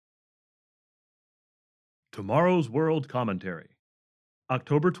Tomorrow's World Commentary,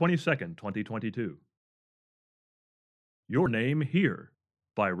 October 22nd, 2022. Your Name Here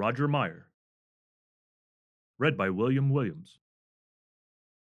by Roger Meyer. Read by William Williams.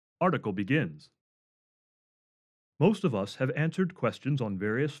 Article begins. Most of us have answered questions on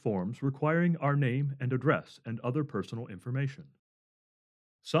various forms requiring our name and address and other personal information.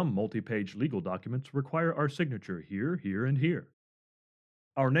 Some multi-page legal documents require our signature here, here, and here.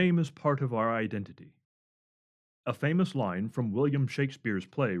 Our name is part of our identity. A famous line from William Shakespeare's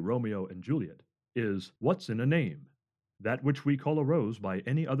play Romeo and Juliet is, "What's in a name? That which we call a rose by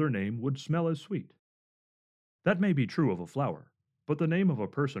any other name would smell as sweet." That may be true of a flower, but the name of a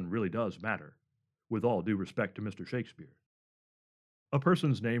person really does matter, with all due respect to Mr. Shakespeare. A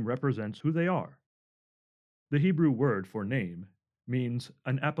person's name represents who they are. The Hebrew word for name means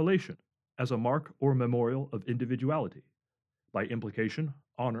an appellation, as a mark or memorial of individuality, by implication,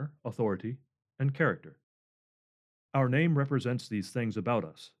 honor, authority, and character. Our name represents these things about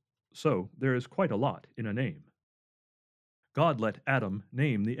us, so there is quite a lot in a name. God let Adam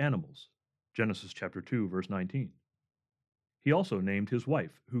name the animals. Genesis chapter 2, verse 19. He also named his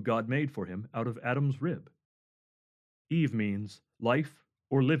wife, who God made for him out of Adam's rib. Eve means life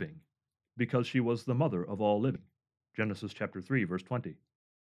or living, because she was the mother of all living. Genesis chapter 3, verse 20.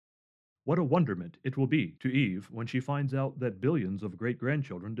 What a wonderment it will be to Eve when she finds out that billions of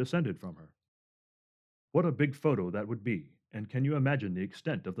great-grandchildren descended from her. What a big photo that would be, and can you imagine the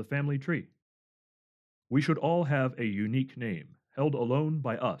extent of the family tree? We should all have a unique name, held alone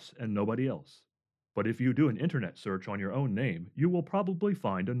by us and nobody else. But if you do an internet search on your own name, you will probably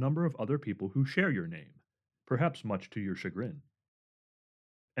find a number of other people who share your name, perhaps much to your chagrin.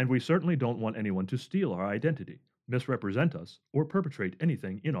 And we certainly don't want anyone to steal our identity, misrepresent us, or perpetrate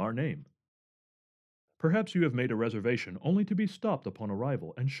anything in our name. Perhaps you have made a reservation only to be stopped upon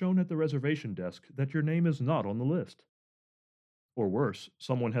arrival and shown at the reservation desk that your name is not on the list. Or worse,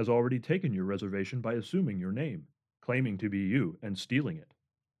 someone has already taken your reservation by assuming your name, claiming to be you, and stealing it.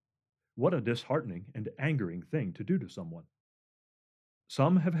 What a disheartening and angering thing to do to someone.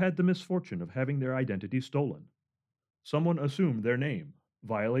 Some have had the misfortune of having their identity stolen. Someone assumed their name,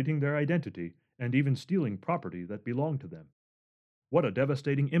 violating their identity, and even stealing property that belonged to them. What a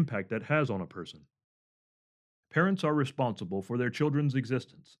devastating impact that has on a person. Parents are responsible for their children's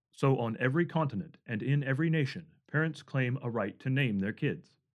existence, so on every continent and in every nation, parents claim a right to name their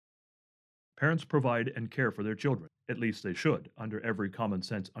kids. Parents provide and care for their children, at least they should, under every common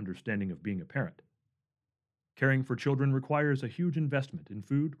sense understanding of being a parent. Caring for children requires a huge investment in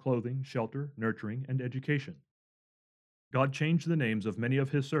food, clothing, shelter, nurturing, and education. God changed the names of many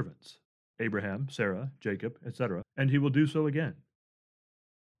of his servants, Abraham, Sarah, Jacob, etc., and he will do so again.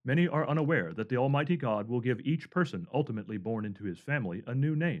 Many are unaware that the Almighty God will give each person ultimately born into his family a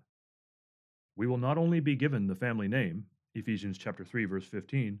new name. We will not only be given the family name, Ephesians chapter 3 verse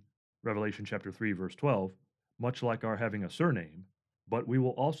 15, Revelation chapter 3 verse 12, much like our having a surname, but we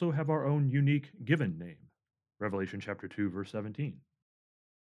will also have our own unique given name, Revelation chapter 2 verse 17.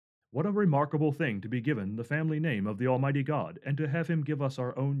 What a remarkable thing to be given the family name of the Almighty God and to have him give us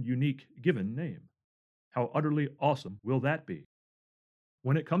our own unique given name. How utterly awesome will that be?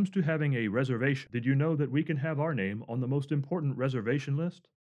 When it comes to having a reservation, did you know that we can have our name on the most important reservation list?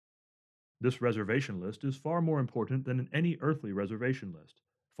 This reservation list is far more important than any earthly reservation list,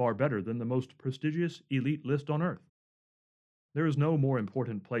 far better than the most prestigious elite list on earth. There is no more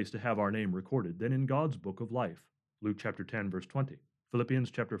important place to have our name recorded than in God's book of life, Luke chapter 10 verse 20, Philippians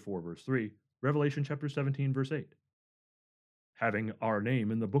chapter 4 verse 3, Revelation chapter 17 verse 8. Having our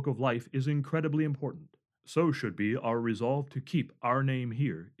name in the book of life is incredibly important. So should be our resolve to keep our name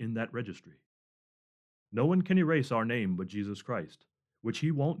here in that registry. No one can erase our name but Jesus Christ, which he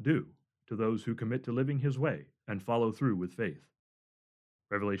won't do to those who commit to living his way and follow through with faith.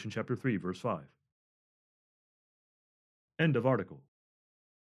 Revelation chapter 3 verse 5. End of article.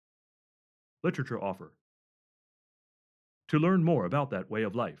 Literature offer. To learn more about that way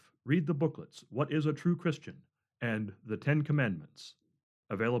of life, read the booklets What is a True Christian and The 10 Commandments,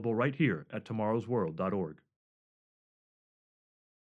 available right here at tomorrowsworld.org.